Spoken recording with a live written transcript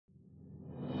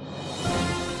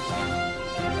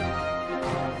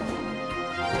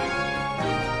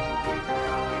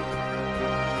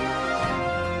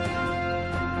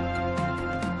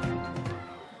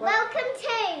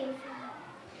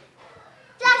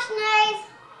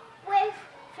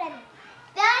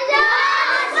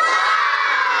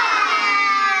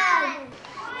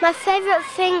favourite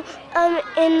thing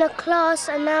in the class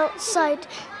and outside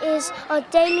is our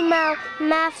daily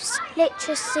maths,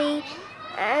 literacy,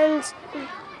 and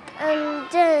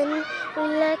then we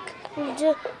like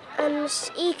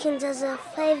Eakins as a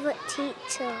favourite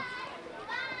teacher.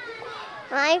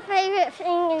 My favourite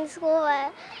thing in school,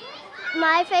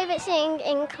 my favourite thing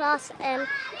in class and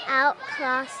out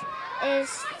class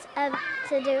is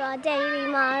to do our daily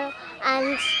mile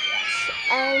and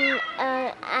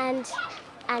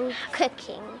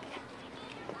cooking.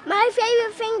 My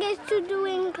favourite thing is to do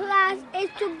in class is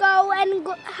to go and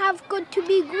have good to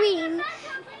be green.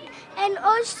 And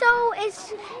also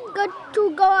it's good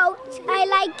to go out. I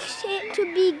like it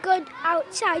to be good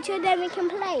outside so then we can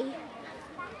play.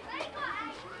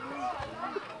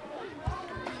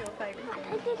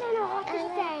 I didn't know what to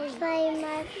say. Play with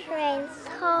my friends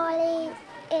Holly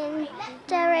and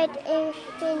Jared and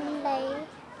Finlay.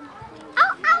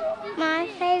 My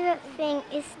favourite thing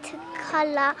is to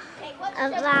colour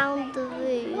around the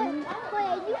room.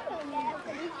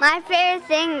 My favourite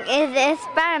thing is the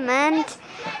experiment,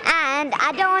 and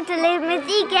I don't want to leave Miss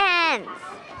Eakins.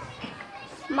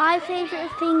 My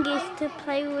favourite thing is to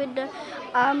play with the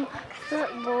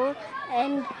football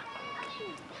and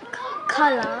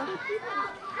colour.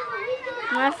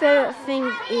 My favourite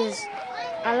thing is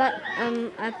I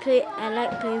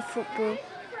like playing football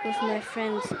with my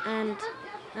friends, and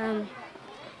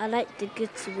I like the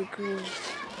good to be green.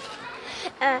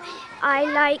 I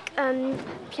like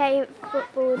playing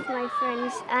football with my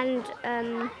friends and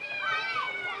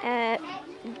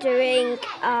doing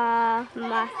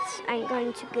maths and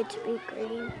going to good to be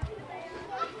green.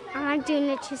 I like doing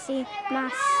literacy,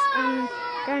 maths,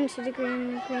 going to the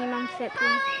green and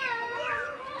football.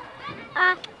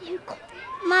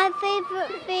 My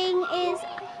favourite thing is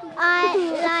I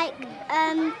like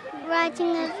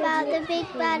writing about the big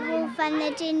bad wolf and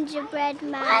the gingerbread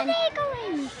man. Where are you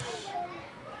going?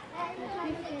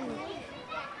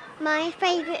 My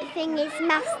favourite thing is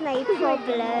Maths No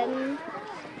Problem.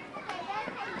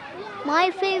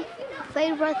 My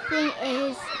favourite thing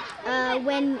is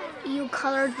when you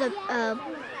colour the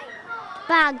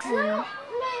bags in.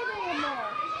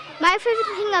 My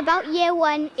favourite thing about year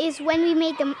 1 is when we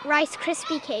made the Rice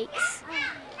Krispie cakes.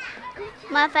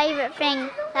 My favourite thing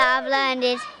that I've learned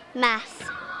is maths.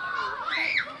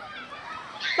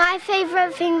 My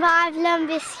favourite thing that I've learned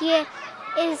this year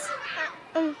is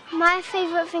my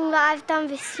favourite thing that I've done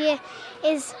this year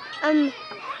is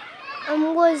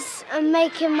was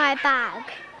making my bag.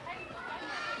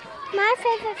 My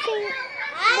favourite thing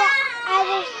that I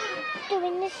was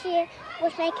doing this year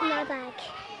was making my bag.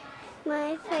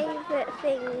 My favourite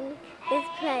thing is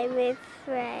playing with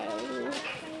friends.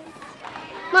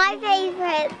 My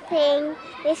favourite thing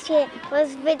this year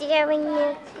was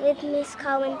videoing with Miss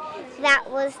Cohen.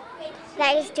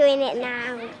 That is doing it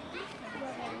now.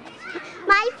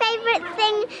 My favourite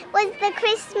thing was the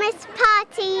Christmas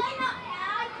party.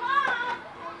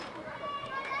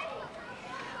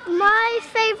 My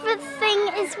favourite thing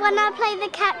is when I play the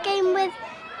cat game with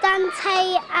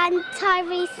Dante and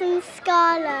Tyrese and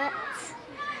Scarlett.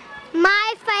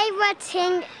 My favourite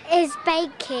thing is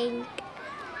baking.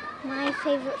 My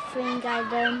favourite thing I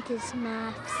learned is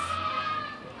maths.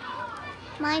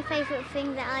 My favourite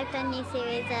thing that I've done this year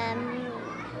is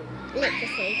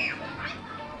literacy.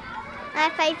 My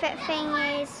favourite thing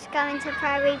is going to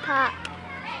Prairie Park.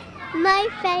 My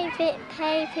favourite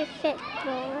play for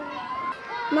football.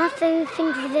 My favourite thing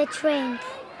is the trains.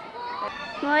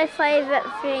 My favourite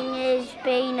thing is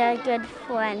being a good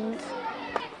friend.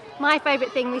 My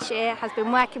favourite thing this year has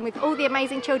been working with all the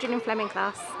amazing children in Fleming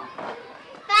class.